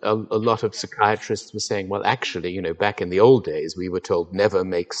 And a lot of psychiatrists were saying, well, actually, back in the old days, we were told never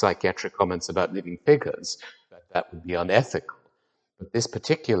make psychiatric comments about living figures. That would be unethical. But this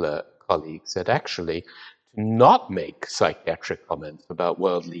particular colleague said, actually, to not make psychiatric comments about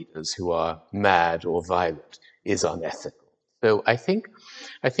world leaders who are mad or violent is unethical. So I think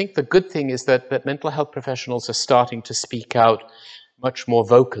the good thing is that mental health professionals are starting to speak out much more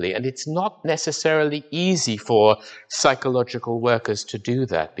vocally. And it's not necessarily easy for psychological workers to do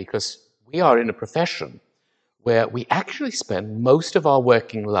that, because we are in a profession where we actually spend most of our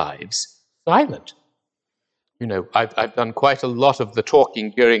working lives silent. I've done quite a lot of the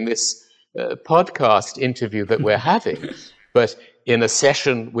talking during this podcast interview that we're having, but in a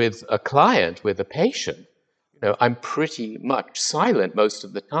session with a client, with a patient, I'm pretty much silent most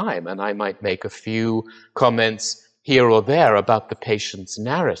of the time, and I might make a few comments here or there about the patient's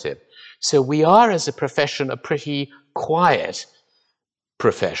narrative. So we are, as a profession, a pretty quiet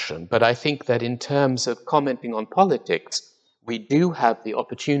profession. But I think that in terms of commenting on politics, we do have the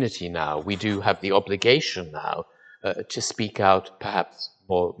opportunity now, we do have the obligation now to speak out perhaps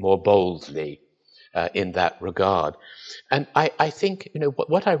more boldly in that regard. And I think,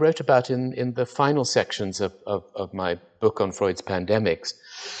 what I wrote about in the final sections of my book on Freud's Pandemics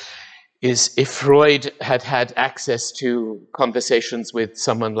is, if Freud had had access to conversations with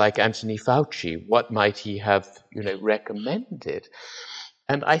someone like Anthony Fauci, what might he have, recommended?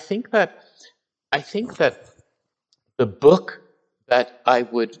 And I think that the book that I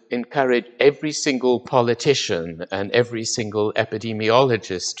would encourage every single politician and every single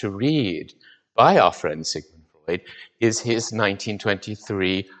epidemiologist to read by our friend Sigmund Freud is his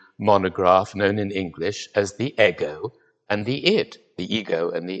 1923 monograph, known in English as The Ego and the Id. The ego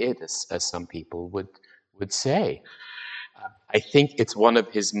and the id, as some people would say. I think it's one of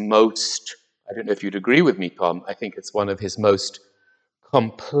his most, I don't know if you'd agree with me, Tom, I think it's one of his most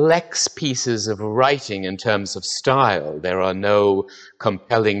complex pieces of writing in terms of style. There are no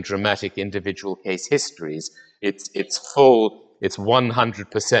compelling, dramatic individual case histories. It's full, it's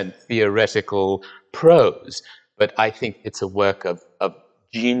 100% theoretical prose, but I think it's a work of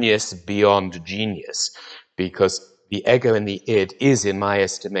genius beyond genius, because The Ego and the Id is, in my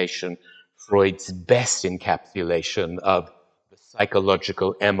estimation, Freud's best encapsulation of the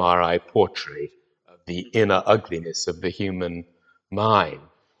psychological MRI portrait of the inner ugliness of the human mind.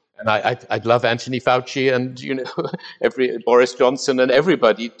 And I'd love Anthony Fauci and Boris Johnson and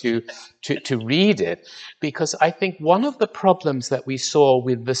everybody to read it, because I think one of the problems that we saw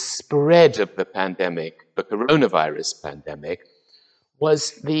with the spread of the pandemic, the coronavirus pandemic,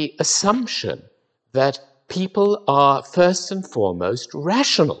 was the assumption that people are first and foremost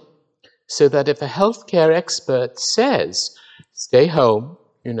rational, so that if a healthcare expert says, stay home,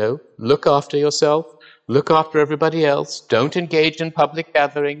 look after yourself, look after everybody else, don't engage in public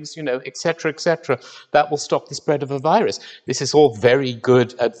gatherings, etc., that will stop the spread of a virus. This is all very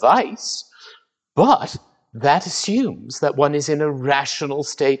good advice, but that assumes that one is in a rational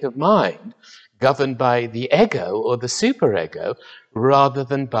state of mind, governed by the ego or the superego, rather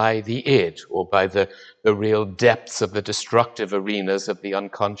than by the id, or by the real depths of the destructive arenas of the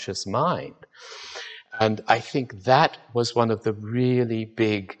unconscious mind. And I think that was one of the really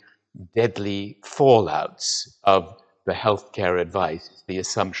big, deadly fallouts of the healthcare advice, the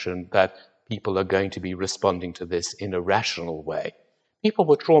assumption that people are going to be responding to this in a rational way. People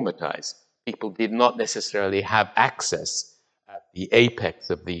were traumatized. People did not necessarily have access at the apex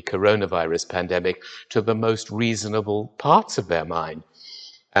of the coronavirus pandemic to the most reasonable parts of their mind.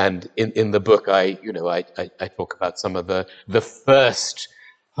 And in the book, I talk about some of the first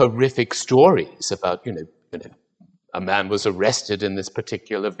horrific stories about, a man was arrested in this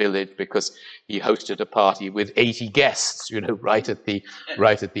particular village because he hosted a party with 80 guests, right at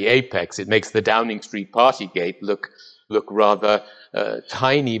the apex. It makes the Downing Street Partygate look rather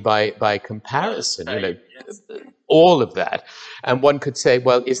tiny by comparison, all of that. And one could say,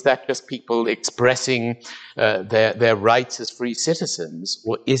 well, is that just people expressing their rights as free citizens,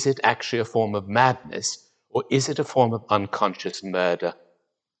 or is it actually a form of madness, or is it a form of unconscious murder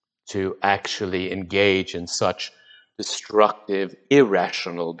to actually engage in such destructive,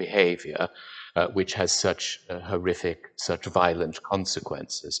 irrational behavior, which has such horrific, such violent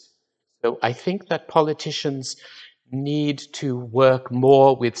consequences. So I think that politicians need to work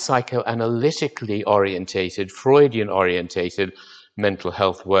more with psychoanalytically orientated, Freudian orientated mental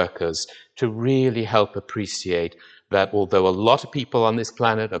health workers to really help appreciate that although a lot of people on this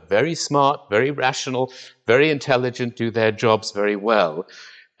planet are very smart, very rational, very intelligent, do their jobs very well,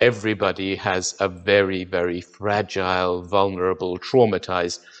 everybody has a very, very fragile, vulnerable,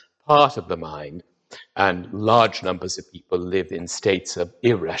 traumatized part of the mind, and large numbers of people live in states of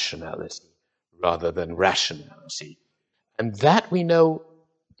irrationality rather than rationality. And that we know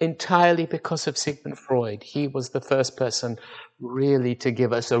entirely because of Sigmund Freud. He was the first person really to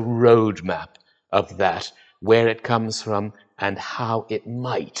give us a roadmap of that, where it comes from and how it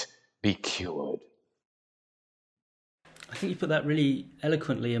might be cured. I think you put that really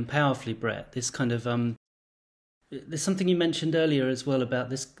eloquently and powerfully, Brett. This kind of there's something you mentioned earlier as well about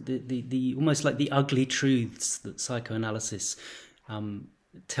this, the almost like the ugly truths that psychoanalysis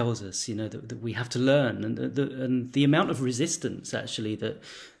tells us, that we have to learn, and the amount of resistance actually that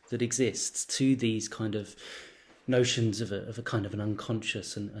exists to these kind of notions of a kind of an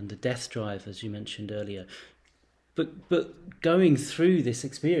unconscious and the death drive, as you mentioned earlier. But going through this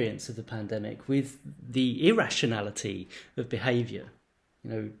experience of the pandemic with the irrationality of behaviour,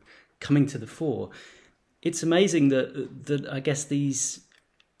 coming to the fore, it's amazing that I guess these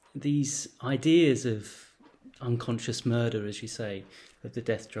ideas of unconscious murder, as you say, of the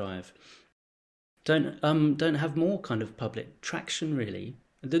death drive, don't have more kind of public traction, really.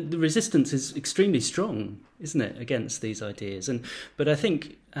 The resistance is extremely strong, isn't it, against these ideas? But I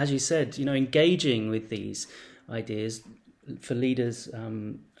think, as you said, engaging with these ideas for leaders,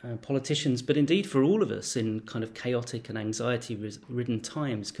 politicians, but indeed for all of us in kind of chaotic and anxiety-ridden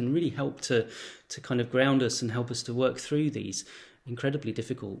times can really help to kind of ground us and help us to work through these incredibly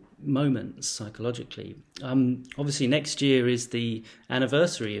difficult moments psychologically. Obviously, next year is the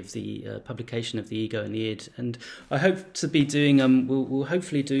anniversary of the publication of The Ego and the Id, and I hope to be doing. We'll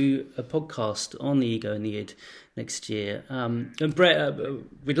hopefully do a podcast on The Ego and the Id next year. And Brett,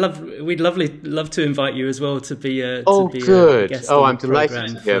 we'd love to invite you as well to be a guest. I'm delighted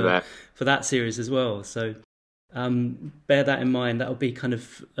to hear that for that series as well. So bear that in mind. That'll be kind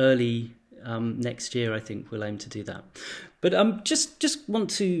of early. Next year, I think we'll aim to do that. But just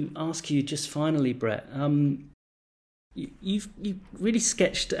want to ask you, just finally, Brett, you've really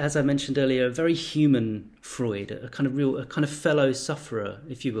sketched, as I mentioned earlier, a very human Freud, a kind of fellow sufferer,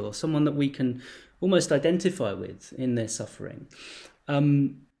 if you will, someone that we can almost identify with in their suffering.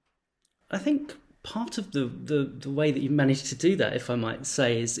 I think part of the way that you've managed to do that, if I might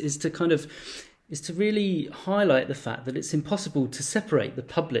say, is to really highlight the fact that it's impossible to separate the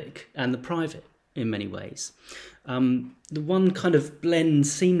public and the private in many ways. The one kind of blends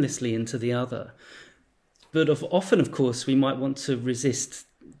seamlessly into the other. But often, of course, we might want to resist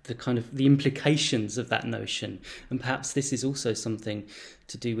the implications of that notion. And perhaps this is also something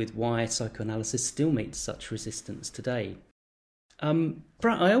to do with why psychoanalysis still meets such resistance today.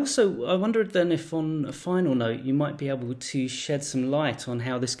 Brett, I wondered then if on a final note you might be able to shed some light on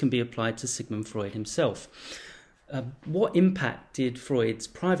how this can be applied to Sigmund Freud himself. What impact did Freud's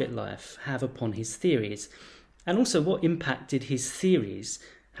private life have upon his theories? And also, what impact did his theories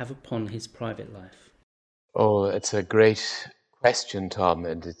have upon his private life? Oh, it's a great question, Tom,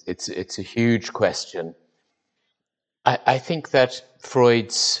 and it's a huge question. I think that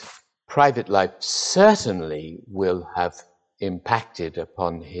Freud's private life certainly will have impacted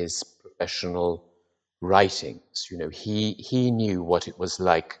upon his professional writings. He knew what it was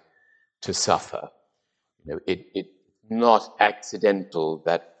like to suffer. It's not accidental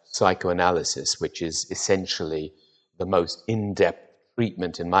that psychoanalysis, which is essentially the most in-depth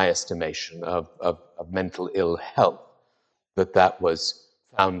treatment, in my estimation, of mental ill health, that was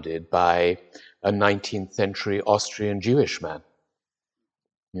founded by a 19th century Austrian Jewish man.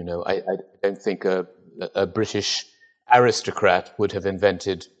 I don't think a British aristocrat would have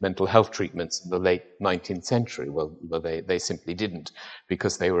invented mental health treatments in the late 19th century. Well, they simply didn't,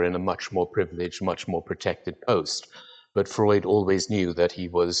 because they were in a much more privileged, much more protected post. But Freud always knew that he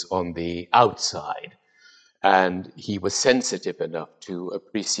was on the outside, and he was sensitive enough to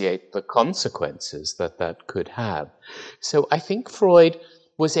appreciate the consequences that could have. So I think Freud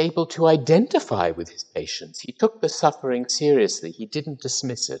was able to identify with his patients. He took the suffering seriously. He didn't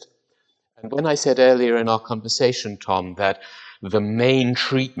dismiss it. And when I said earlier in our conversation, Tom, that the main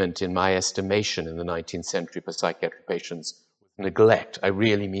treatment, in my estimation, in the 19th century for psychiatric patients was neglect, I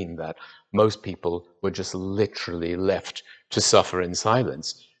really mean that. Most people were just literally left to suffer in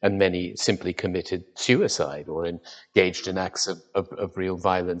silence. And many simply committed suicide or engaged in acts of real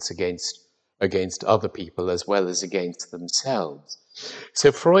violence against other people as well as against themselves.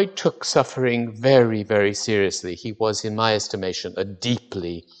 So Freud took suffering very, very seriously. He was, in my estimation, a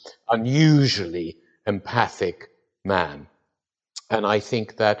deeply, unusually empathic man. And I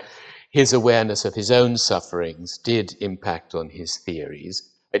think that his awareness of his own sufferings did impact on his theories.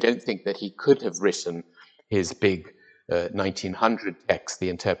 I don't think that he could have written his big 1900 text, The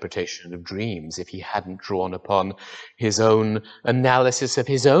Interpretation of Dreams, if he hadn't drawn upon his own analysis of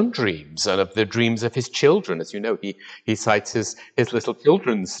his own dreams and of the dreams of his children. As you know, he cites his little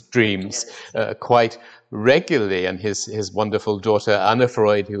children's dreams quite regularly, and his wonderful daughter Anna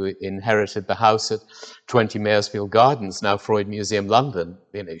Freud, who inherited the house at 20 Maresfield Gardens, now Freud Museum London,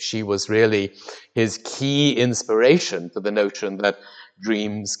 she was really his key inspiration for the notion that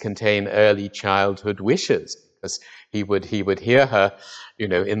dreams contain early childhood wishes. Because he would hear her,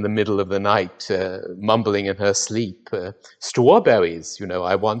 in the middle of the night, mumbling in her sleep, strawberries,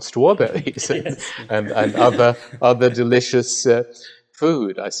 I want strawberries, yes. and other delicious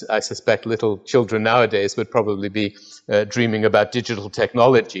food. I suspect little children nowadays would probably be dreaming about digital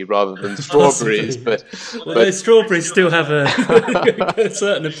technology rather than strawberries. But those strawberries still have a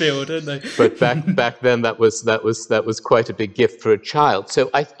certain appeal, don't they? But back then, that was quite a big gift for a child. So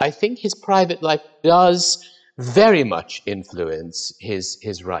I think his private life does very much influence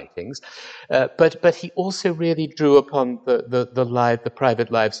his writings, but he also really drew upon the private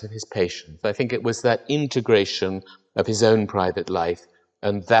lives of his patients. I think it was that integration of his own private life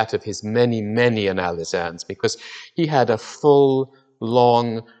and that of his many, many analysans, because he had a full,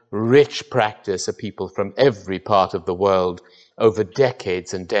 long, rich practice of people from every part of the world over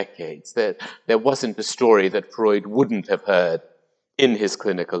decades and decades. There wasn't a story that Freud wouldn't have heard in his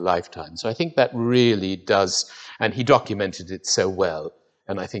clinical lifetime. So I think that really does, and he documented it so well,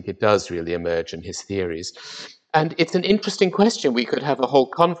 and I think it does really emerge in his theories. And it's an interesting question. We could have a whole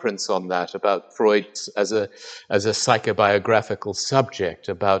conference on that, about Freud as a psychobiographical subject,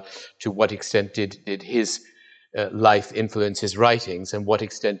 about to what extent did his life influence his writings, and what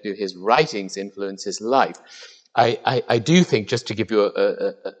extent do his writings influence his life. I do think, just to give you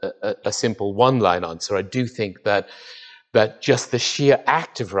a simple one-line answer, I do think that just the sheer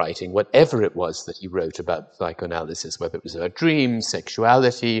act of writing, whatever it was that he wrote about psychoanalysis, whether it was about dreams,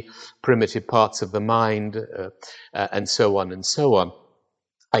 sexuality, primitive parts of the mind, and so on,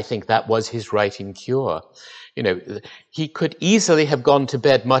 I think that was his writing cure. He could easily have gone to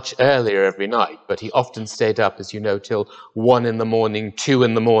bed much earlier every night, but he often stayed up, as you know, till 1 a.m, 2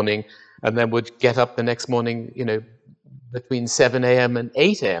 a.m, and then would get up the next morning, between 7 a.m. and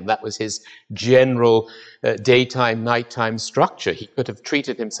 8 a.m. That was his general daytime, nighttime structure. He could have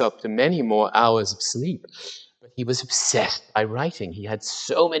treated himself to many more hours of sleep, but he was obsessed by writing. He had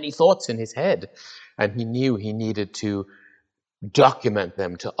so many thoughts in his head, and he knew he needed to document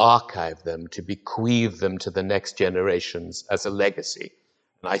them, to archive them, to bequeath them to the next generations as a legacy.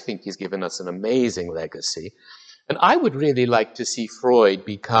 And I think he's given us an amazing legacy. And I would really like to see Freud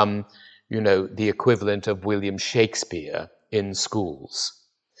become the equivalent of William Shakespeare in schools.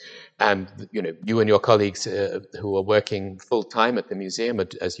 And, you and your colleagues who are working full-time at the museum,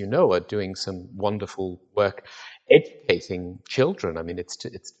 as you know, are doing some wonderful work educating children. I mean, it's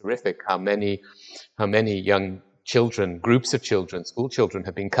terrific how many young children, groups of children, school children,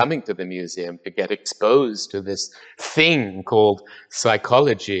 have been coming to the museum to get exposed to this thing called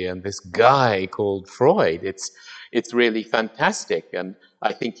psychology and this guy called Freud. It's really fantastic, and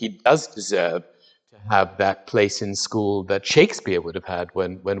I think he does deserve to have that place in school that Shakespeare would have had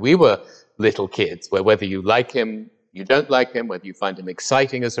when we were little kids, where whether you like him, you don't like him, whether you find him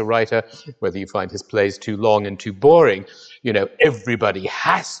exciting as a writer, whether you find his plays too long and too boring, everybody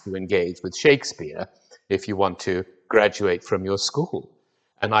has to engage with Shakespeare if you want to graduate from your school.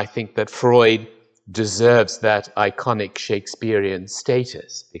 And I think that Freud deserves that iconic Shakespearean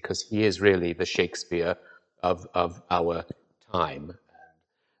status, because he is really the Shakespeare of our time.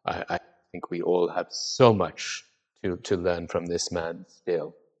 I think we all have so much to learn from this man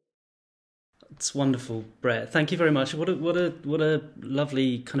still. It's wonderful, Brett. Thank you very much. What a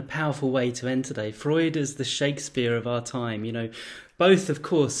lovely, kind of powerful way to end today. Freud is the Shakespeare of our time. Both, of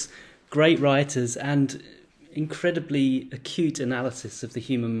course, great writers and incredibly acute analysis of the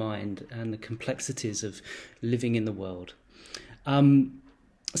human mind and the complexities of living in the world.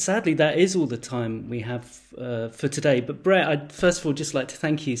 Sadly, that is all the time we have for today. But Brett, I'd first of all just like to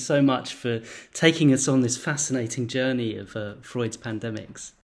thank you so much for taking us on this fascinating journey of Freud's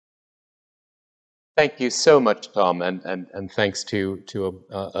pandemics. Thank you so much, Tom, and thanks to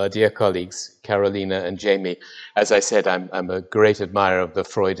our dear colleagues, Carolina and Jamie. As I said, I'm a great admirer of the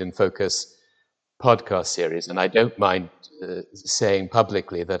Freud in Focus podcast series, and I don't mind saying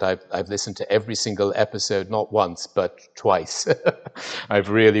publicly that I've listened to every single episode, not once, but twice. I've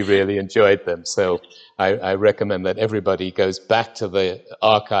really enjoyed them. So I recommend that everybody goes back to the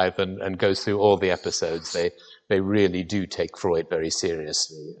archive and goes through all the episodes. They really do take Freud very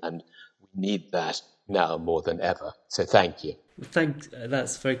seriously, and we need that now more than ever. So thank you.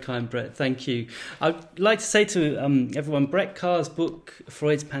 That's very kind, Brett. Thank you. I'd like to say to everyone, Brett Carr's book,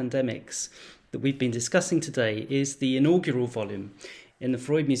 Freud's Pandemics, that we've been discussing today is the inaugural volume in the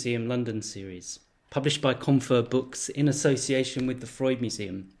Freud Museum London series, published by Confer Books in association with the Freud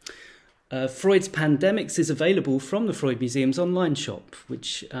Museum. Freud's Pandemics is available from the Freud Museum's online shop,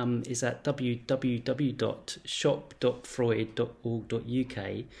 which is at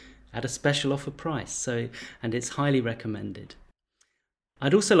www.shop.freud.org.uk at a special offer price, and it's highly recommended.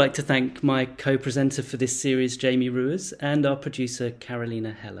 I'd also like to thank my co-presenter for this series, Jamie Ruers, and our producer,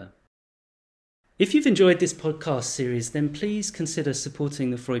 Carolina Heller. If you've enjoyed this podcast series, then please consider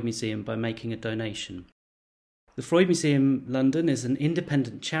supporting the Freud Museum by making a donation. The Freud Museum London is an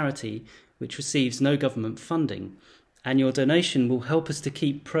independent charity which receives no government funding, and your donation will help us to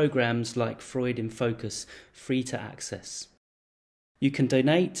keep programmes like Freud in Focus free to access. You can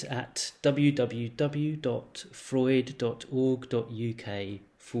donate at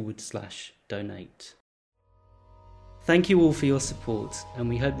www.freud.org.uk/donate. Thank you all for your support, and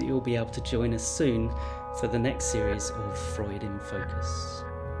we hope that you'll be able to join us soon for the next series of Freud in Focus.